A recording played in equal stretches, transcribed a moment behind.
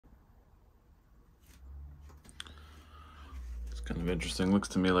Kind of interesting. Looks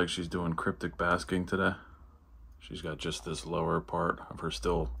to me like she's doing cryptic basking today. She's got just this lower part of her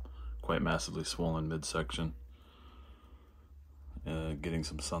still quite massively swollen midsection. Getting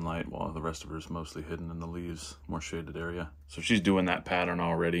some sunlight while the rest of her is mostly hidden in the leaves, more shaded area. So she's doing that pattern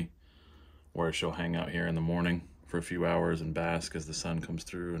already where she'll hang out here in the morning for a few hours and bask as the sun comes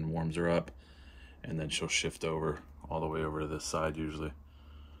through and warms her up. And then she'll shift over all the way over to this side usually.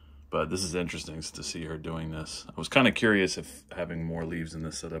 But this is interesting to see her doing this. I was kind of curious if having more leaves in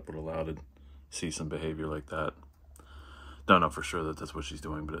this setup would allow to see some behavior like that. Don't know for sure that that's what she's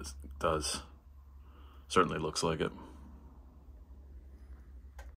doing, but it does. Certainly looks like it.